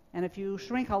if you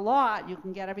shrink a lot, you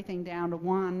can get everything down to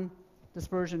one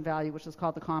dispersion value, which is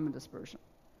called the common dispersion.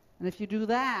 And if you do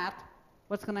that,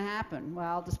 what's going to happen?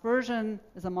 Well, dispersion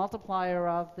is a multiplier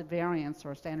of the variance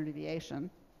or standard deviation,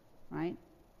 right?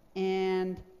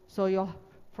 And so you'll,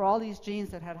 for all these genes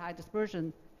that had high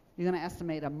dispersion, you're going to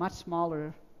estimate a much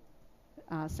smaller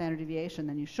standard deviation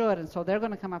than you should, and so they're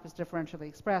going to come up as differentially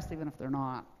expressed even if they're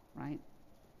not, right?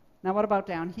 Now what about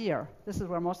down here? This is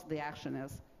where most of the action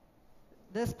is.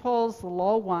 This pulls the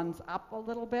low ones up a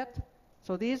little bit.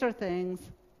 So these are things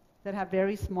that have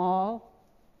very small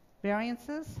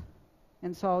variances,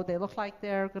 and so they look like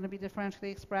they're going to be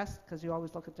differentially expressed because you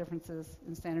always look at differences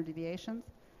in standard deviations.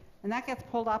 And that gets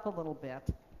pulled up a little bit.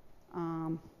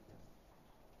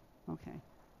 Okay,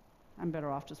 I'm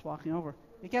better off just walking over.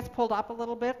 It gets pulled up a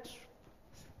little bit.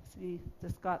 See,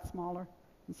 this got smaller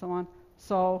and so on.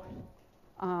 So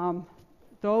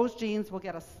those genes will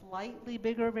get a slightly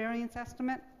bigger variance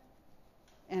estimate.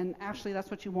 And actually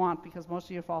that's what you want because most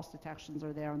of your false detections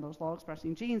are there in those low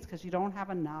expressing genes because you don't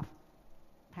have enough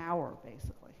power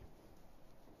basically.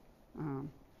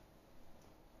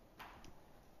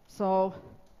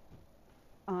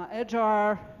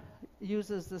 EDGAR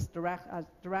uses this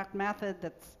direct method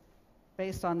that's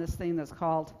based on this thing that's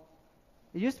called,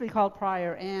 it used to be called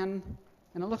prior N,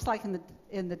 and it looks like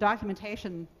in the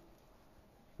documentation,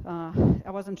 I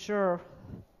wasn't sure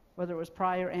whether it was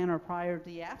prior N or prior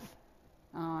DF.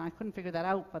 I couldn't figure that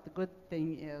out, but the good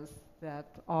thing is that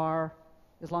R,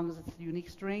 as long as it's a unique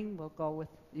string, we'll go with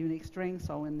unique string.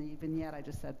 So in the vignette, I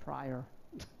just said prior.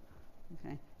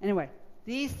 Okay. Anyway,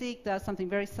 DSeq does something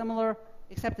very similar,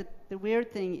 except that the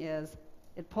weird thing is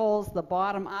it pulls the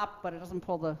bottom up, but it doesn't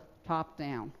pull the top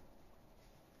down.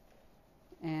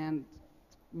 And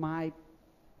my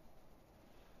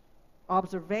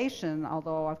observation,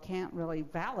 although I can't really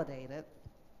validate it,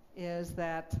 is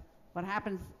that what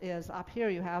happens is up here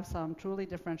you have some truly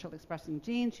differential expressing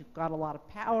genes, you've got a lot of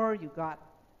power, you've got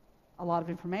a lot of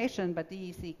information, but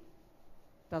DEC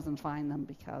doesn't find them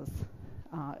because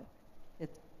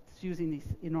it's using these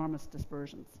enormous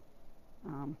dispersions.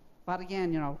 But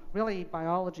again, you know, really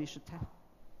biology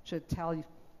should tell you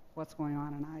what's going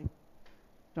on, and I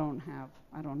don't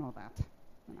know that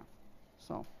enough.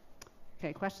 So,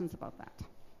 okay, questions about that?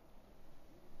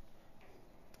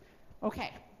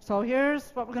 Okay, so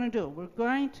here's what we're going to do. We're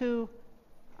going to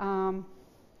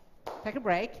take a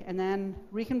break and then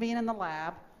reconvene in the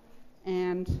lab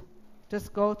and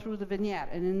just go through the vignette.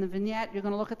 And in the vignette, you're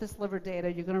going to look at this liver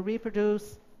data. You're going to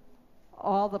reproduce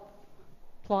all the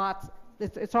plots.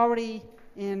 It's already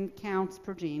in counts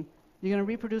per gene. You're going to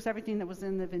reproduce everything that was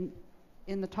in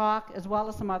the talk, as well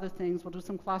as some other things. We'll do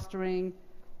some clustering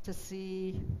to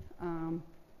see,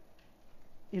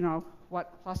 you know,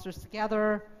 what clusters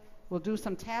together. We'll do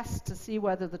some tests to see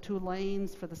whether the two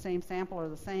lanes for the same sample are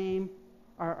the same,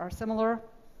 are similar.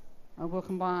 We'll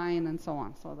combine and so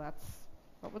on. So that's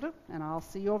what we'll do. And I'll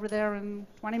see you over there in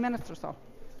 20 minutes or so.